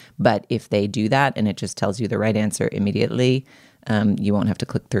this. But if they do that and it just tells you the right answer immediately, you won't have to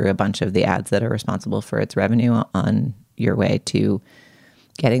click through a bunch of the ads that are responsible for its revenue on your way to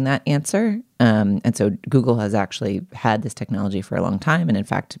getting that answer. And so Google has actually had this technology for a long time and in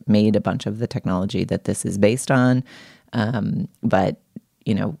fact made a bunch of the technology that this is based on. But,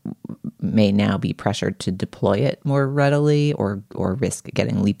 may now be pressured to deploy it more readily or risk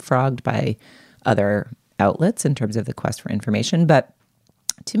getting leapfrogged by other outlets in terms of the quest for information. But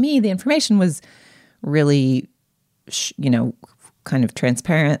to me, the information was really, kind of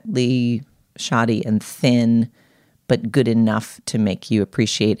transparently shoddy and thin, but good enough to make you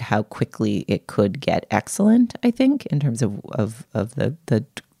appreciate how quickly it could get excellent, I think, in terms of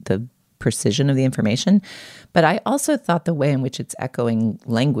the precision of the information. But I also thought the way in which it's echoing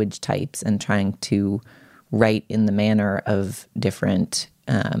language types and trying to write in the manner of different,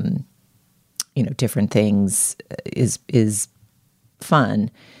 different things is fun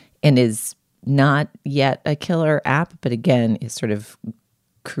and is not yet a killer app, but again, is sort of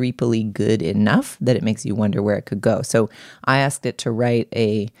creepily good enough that it makes you wonder where it could go. So I asked it to write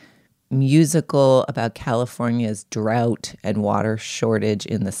a musical about California's drought and water shortage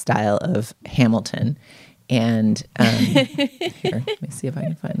in the style of Hamilton. And here, let me see if I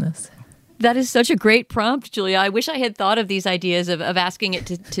can find this. That is such a great prompt, Julia. I wish I had thought of these ideas of asking it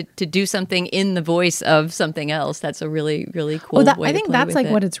to do something in the voice of something else. That's a really, really cool way to play I think that's with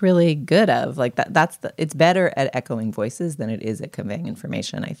it. what it's really good of. Like it's better at echoing voices than it is at conveying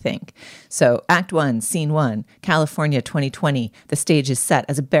information, I think. So Act 1, Scene 1, California 2020. The stage is set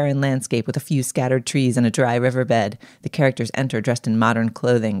as a barren landscape with a few scattered trees and a dry riverbed. The characters enter dressed in modern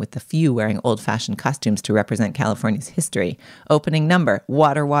clothing with the few wearing old-fashioned costumes to represent California's history. Opening number,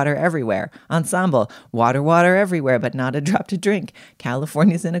 water, water everywhere. Ensemble, water, water everywhere, but not a drop to drink.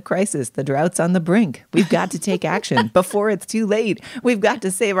 California's in a crisis. The drought's on the brink. We've got to take action before it's too late. We've got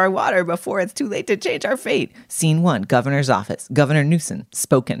to save our water before it's too late to change our fate. Scene 1, Governor's office. Governor Newsom,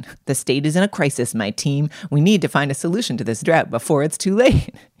 spoken. The state is in a crisis, my team. We need to find a solution to this drought before it's too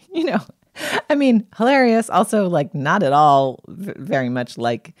late. Hilarious. Also, not at all very much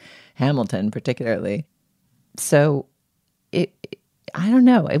like Hamilton, particularly. So I don't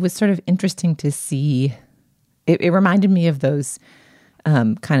know. It was sort of interesting to see. It reminded me of those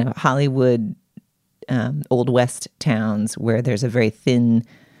kind of Hollywood Old West towns where there's a very thin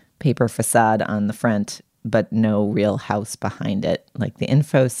paper facade on the front, but no real house behind it. Like the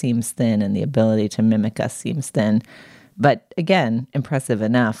info seems thin and the ability to mimic us seems thin. But again, impressive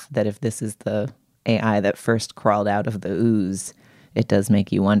enough that if this is the AI that first crawled out of the ooze, it does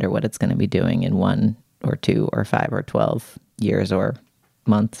make you wonder what it's going to be doing in 1 or 2 or 5 or 12 years or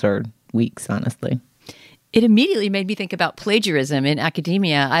months or weeks, honestly. It immediately made me think about plagiarism in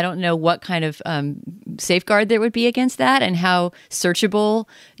academia. I don't know what kind of safeguard there would be against that and how searchable,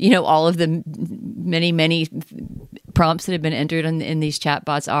 all of the many, many prompts that have been entered in these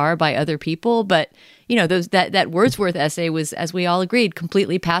chatbots are by other people. But, that Wordsworth essay was, as we all agreed,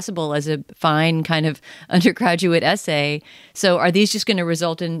 completely passable as a fine kind of undergraduate essay. So are these just going to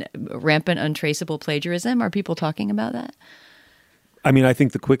result in rampant untraceable plagiarism? Are people talking about that? I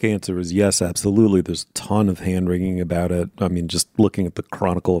think the quick answer is yes, absolutely. There's a ton of hand-wringing about it. Just looking at the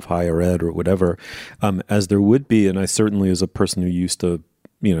Chronicle of Higher Ed or whatever, as there would be. And I certainly, as a person who used to,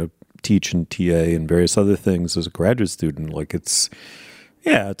 teach and TA and various other things as a graduate student, it's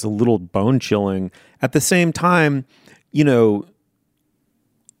a little bone-chilling. At the same time,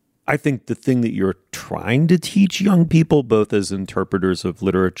 I think the thing that you're trying to teach young people, both as interpreters of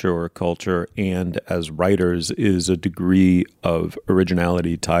literature or culture and as writers, is a degree of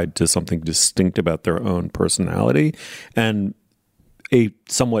originality tied to something distinct about their own personality. And a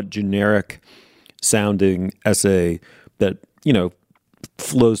somewhat generic sounding essay that,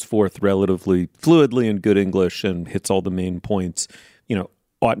 flows forth relatively fluidly in good English and hits all the main points,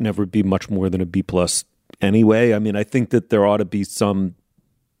 ought never be much more than a B+ anyway. I think that there ought to be some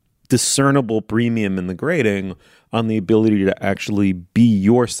discernible premium in the grading on the ability to actually be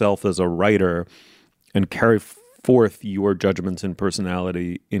yourself as a writer and carry forth your judgments and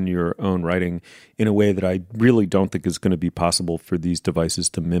personality in your own writing in a way that I really don't think is going to be possible for these devices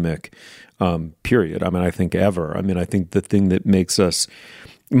to mimic, period. I think ever. I think the thing that makes us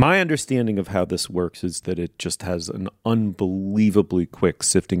My understanding of how this works is that it just has an unbelievably quick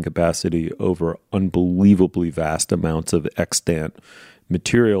sifting capacity over unbelievably vast amounts of extant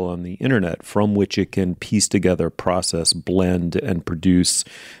material on the internet, from which it can piece together, process, blend, and produce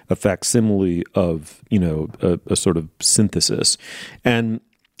a facsimile of, a sort of synthesis. And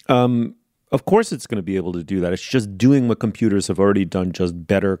of course it's going to be able to do that. It's just doing what computers have already done, just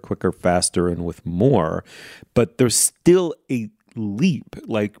better, quicker, faster, and with more. But there's still a leap.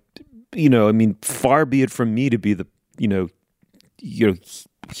 Far be it from me to be the,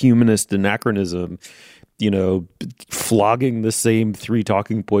 humanist anachronism, flogging the same three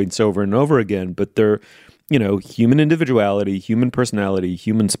talking points over and over again. But they're, human individuality, human personality,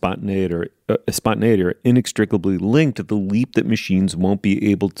 human spontaneity are inextricably linked. The leap that machines won't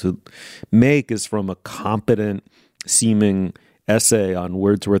be able to make is from a competent seeming essay on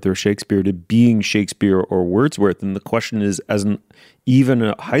Wordsworth or Shakespeare to being Shakespeare or Wordsworth. And the question is, as even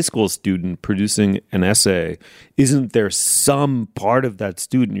a high school student producing an essay, isn't there some part of that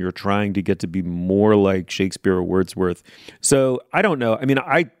student you're trying to get to be more like Shakespeare or Wordsworth? So I don't know.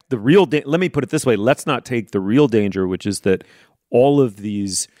 Let me put it this way. Let's not take the real danger, which is that all of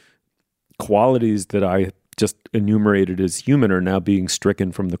these qualities that I just enumerated as human are now being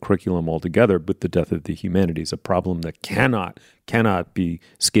stricken from the curriculum altogether with the death of the humanities, a problem that cannot be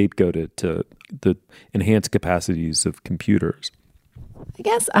scapegoated to the enhanced capacities of computers. I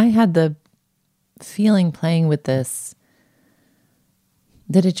guess I had the feeling playing with this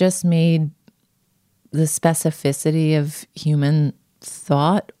that it just made the specificity of human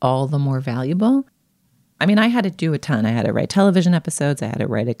thought all the more valuable. I mean, I had to do a ton. I had to write television episodes. I had to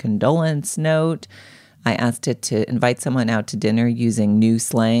write a condolence note. I asked it to invite someone out to dinner using new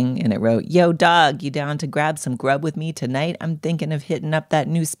slang, and it wrote, "Yo, dog, you down to grab some grub with me tonight? I'm thinking of hitting up that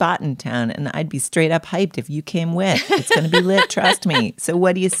new spot in town, and I'd be straight up hyped if you came with. It's going to be lit, trust me. So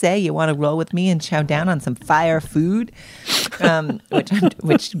what do you say? You want to roll with me and chow down on some fire food?"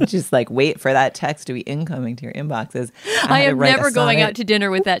 Which just like wait for that text to be incoming to your inboxes. I am never going out to dinner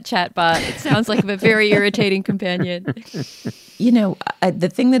with that chatbot. It sounds like a very irritating companion.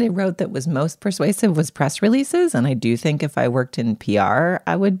 The thing that it wrote that was most persuasive was press releases. And I do think if I worked in PR,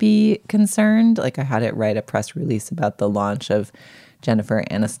 I would be concerned. Like I had it write a press release about the launch of Jennifer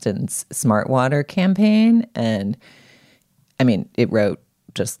Aniston's Smart Water campaign. And I mean, it wrote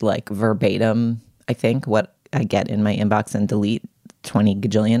just like verbatim, I think, what I get in my inbox and delete 20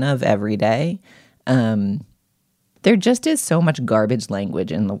 gajillion of every day. There just is so much garbage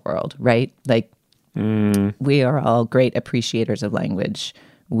language in the world, right? Like, we are all great appreciators of language.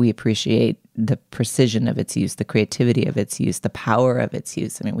 We appreciate the precision of its use, the creativity of its use, the power of its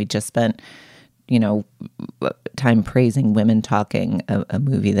use. I mean, we just spent, time praising Women Talking, a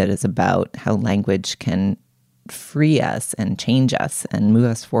movie that is about how language can free us and change us and move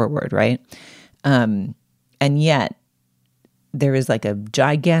us forward, right? And yet, there is like a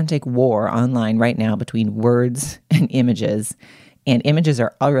gigantic war online right now between words and images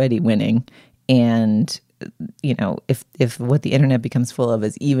are already winning. And, if what the internet becomes full of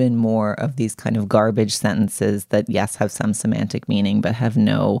is even more of these kind of garbage sentences that, yes, have some semantic meaning, but have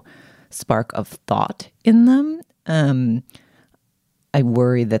no spark of thought in them, I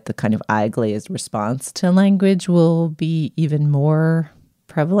worry that the kind of eye-glazed response to language will be even more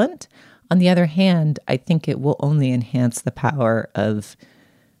prevalent. On the other hand, I think it will only enhance the power of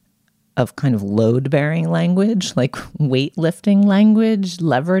kind of load-bearing language, like weightlifting language,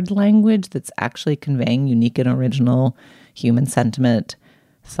 levered language that's actually conveying unique and original human sentiment,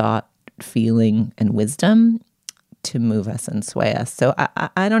 thought, feeling, and wisdom to move us and sway us. So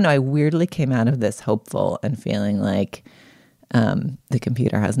I don't know. I weirdly came out of this hopeful and feeling like the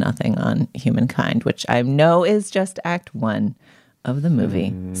computer has nothing on humankind, which I know is just Act 1 of the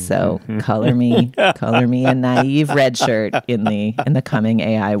movie. So color me a naive red shirt in the coming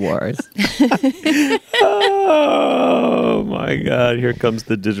AI wars. Oh my God! Here comes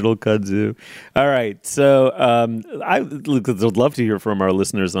the digital kudzu. All right, so I would love to hear from our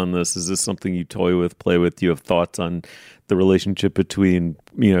listeners on this. Is this something you toy with, play with? Do you have thoughts on the relationship between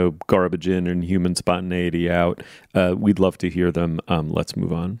garbage in and human spontaneity out? We'd love to hear them. Let's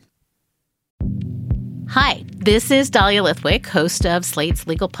move on. Hi, this is Dahlia Lithwick, host of Slate's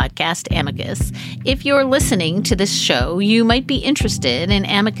legal podcast, Amicus. If you're listening to this show, you might be interested in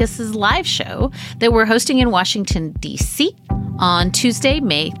Amicus's live show that we're hosting in Washington, D.C. on Tuesday,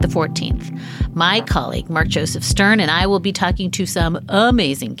 May the 14th. My colleague, Mark Joseph Stern, and I will be talking to some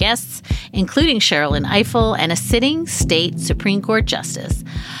amazing guests, including Sherrilyn Ifill and a sitting state Supreme Court justice.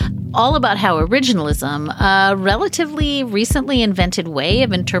 all about how originalism, a relatively recently invented way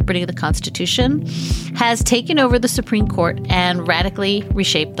of interpreting the Constitution, has taken over the Supreme Court and radically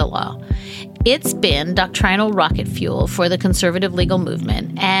reshaped the law. It's been doctrinal rocket fuel for the conservative legal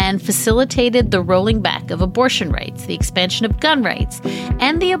movement and facilitated the rolling back of abortion rights, the expansion of gun rights,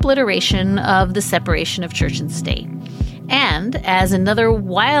 and the obliteration of the separation of church and state. And as another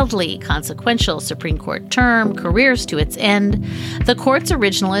wildly consequential Supreme Court term careers to its end, the court's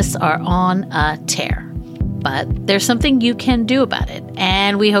originalists are on a tear. But there's something you can do about it,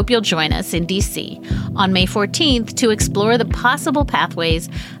 and we hope you'll join us in D.C. on May 14th to explore the possible pathways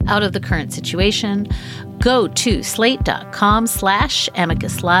out of the current situation. Go to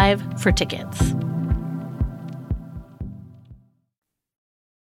slate.com/Amicus Live for tickets.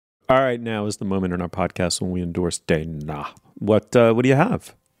 All right, now is the moment in our podcast when we endorse Dana. What do you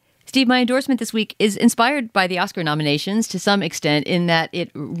have? Steve, my endorsement this week is inspired by the Oscar nominations to some extent in that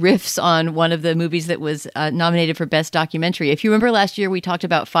it riffs on one of the movies that was nominated for Best Documentary. If you remember last year, we talked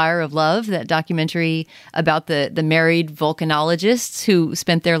about Fire of Love, that documentary about the married volcanologists who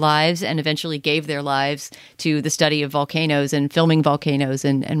spent their lives and eventually gave their lives to the study of volcanoes and filming volcanoes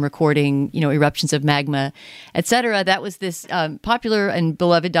and recording, eruptions of magma, etc. That was this popular and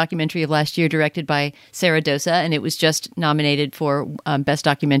beloved documentary of last year directed by Sarah Dosa, and it was just nominated for Best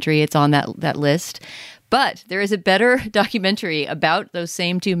Documentary. It's on that list. But there is a better documentary about those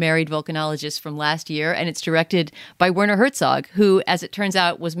same two married volcanologists from last year, and it's directed by Werner Herzog, who, as it turns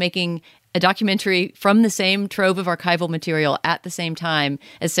out, was making a documentary from the same trove of archival material at the same time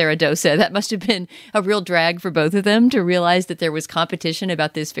as Sarah Dosa. That must have been a real drag for both of them to realize that there was competition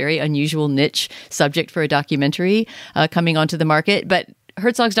about this very unusual niche subject for a documentary coming onto the market. But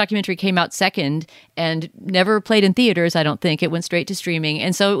Herzog's documentary came out second and never played in theaters, I don't think. It went straight to streaming.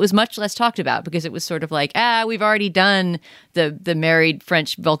 And so it was much less talked about because it was sort of like, we've already done the married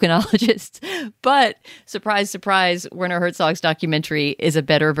French volcanologists. But surprise, surprise, Werner Herzog's documentary is a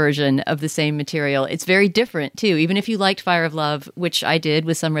better version of the same material. It's very different, too. Even if you liked Fire of Love, which I did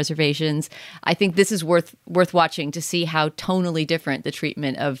with some reservations, I think this is worth watching to see how tonally different the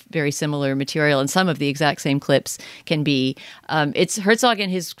treatment of very similar material and some of the exact same clips can be. It's Herzog in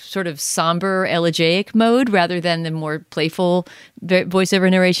his sort of somber, elegiac mode rather than the more playful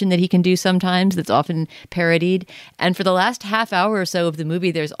voiceover narration that he can do sometimes that's often parodied. And for the last half hour or so of the movie,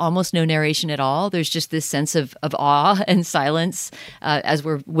 there's almost no narration at all. There's just this sense of awe and silence as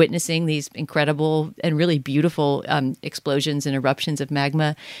we're witnessing these incredible and really beautiful explosions and eruptions of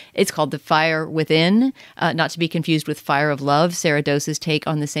magma. It's called The Fire Within, not to be confused with Fire of Love, Sarah Dosa's take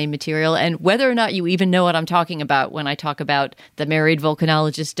on the same material. And whether or not you even know what I'm talking about when I talk about the married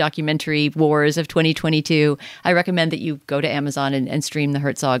volcanologist documentary wars of 2022, I recommend that you go to Amazon and stream the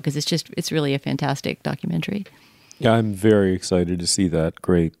Herzog because it's really a fantastic documentary. Yeah, I'm very excited to see that.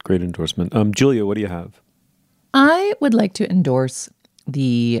 Great endorsement. Julia, what do you have? I would like to endorse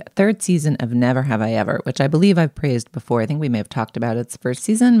the third season of Never Have I Ever, which I believe I've praised before. I think we may have talked about its first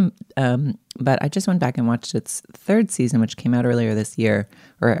season, but I just went back and watched its third season, which came out earlier this year,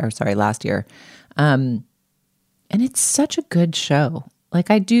 last year. And it's such a good show.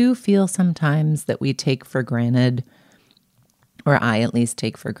 Like, I do feel sometimes that we take for granted, or I at least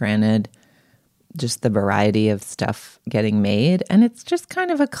take for granted, just the variety of stuff getting made. And it's just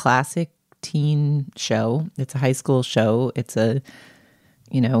kind of a classic teen show. It's a high school show. It's a,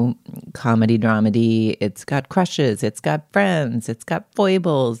 comedy dramedy. It's got crushes. It's got friends. It's got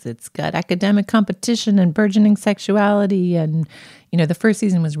foibles. It's got academic competition and burgeoning sexuality. And, the first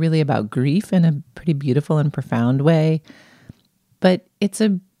season was really about grief in a pretty beautiful and profound way. But it's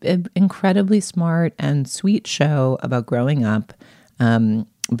an incredibly smart and sweet show about growing up.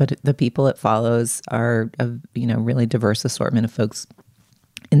 But the people it follows are a really diverse assortment of folks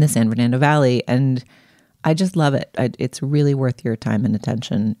in the San Fernando Valley, and I just love it. It's really worth your time and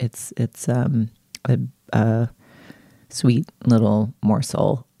attention. It's a sweet little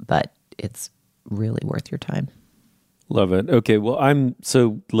morsel, but it's really worth your time. Love it. Okay, well, I'm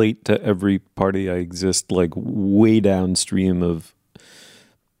so late to every party. I exist like way downstream of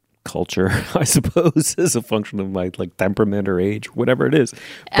culture, I suppose, as a function of my temperament or age, whatever it is.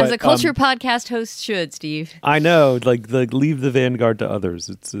 As a culture podcast host should, Steve. I know, leave the vanguard to others.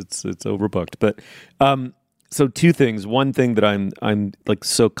 It's overbooked. But so two things. One thing that I'm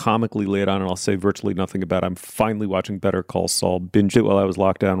so comically late on, and I'll say virtually nothing about. I'm finally watching Better Call Saul. Binged it while I was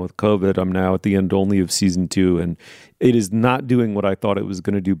locked down with COVID. I'm now at the end only of season 2, and it is not doing what I thought it was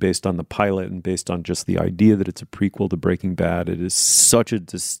going to do based on the pilot and based on just the idea that it's a prequel to Breaking Bad. It is such a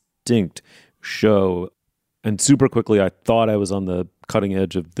distinct show. And super quickly, I thought I was on the cutting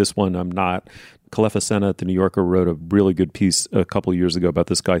edge of this one. I'm not. Kalefa Sena at The New Yorker wrote a really good piece a couple years ago about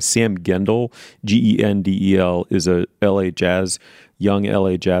this guy, Sam Gendel, Gendel, is a young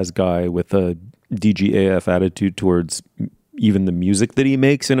LA jazz guy with a DGAF attitude towards even the music that he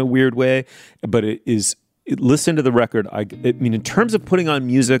makes in a weird way. But listen to the record. I mean, in terms of putting on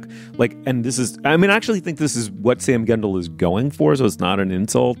music, like, and this is, I mean, I actually think this is what Sam Gendel is going for, so it's not an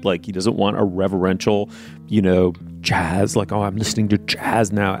insult. Like, he doesn't want a reverential, jazz, like, oh, I'm listening to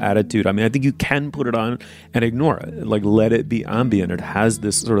jazz now attitude. I mean, I think you can put it on and ignore it. Like, let it be ambient. It has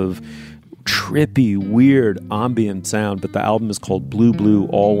this sort of trippy, weird ambient sound, but the album is called Blue Blue,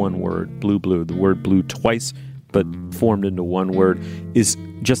 all one word, Blue Blue. The word blue twice, but formed into one word, is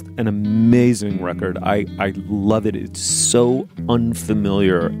just an amazing record. I love it. It's so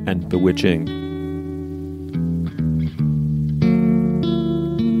unfamiliar and bewitching.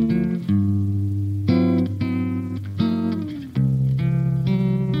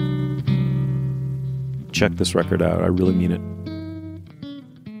 Check this record out. I really mean it.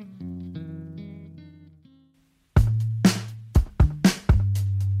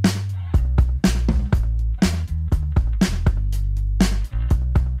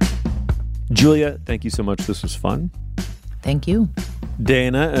 Julia, thank you so much. This was fun. Thank you.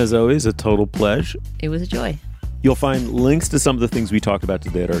 Dana, as always, a total pleasure. It was a joy. You'll find links to some of the things we talked about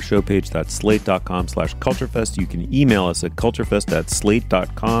today at our show page. That's slate.com/culturefest. You can email us at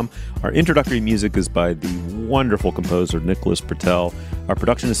culturefest@slate.com. Our introductory music is by the wonderful composer Nicholas Pertel. Our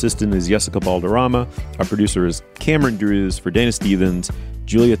production assistant is Jessica Balderrama. Our producer is Cameron Drews. For Dana Stevens,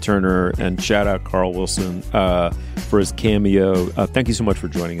 Julia Turner, and shout out Carl Wilson for his cameo. Thank you so much for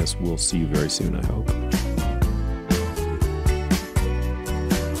joining us. We'll see you very soon, I hope.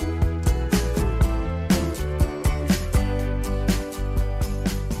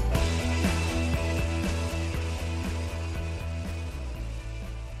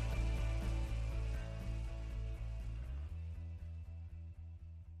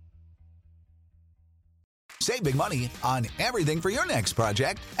 Save big money on everything for your next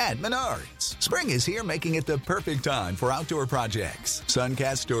project at Menards. Spring is here, making it the perfect time for outdoor projects.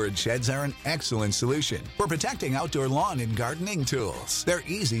 Suncast storage sheds are an excellent solution for protecting outdoor lawn and gardening tools. They're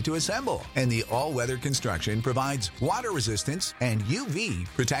easy to assemble, and the all-weather construction provides water resistance and UV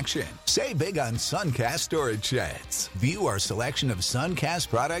protection. Save big on Suncast storage sheds. View our selection of Suncast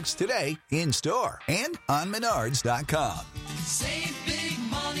products today in store and on Menards.com. Save big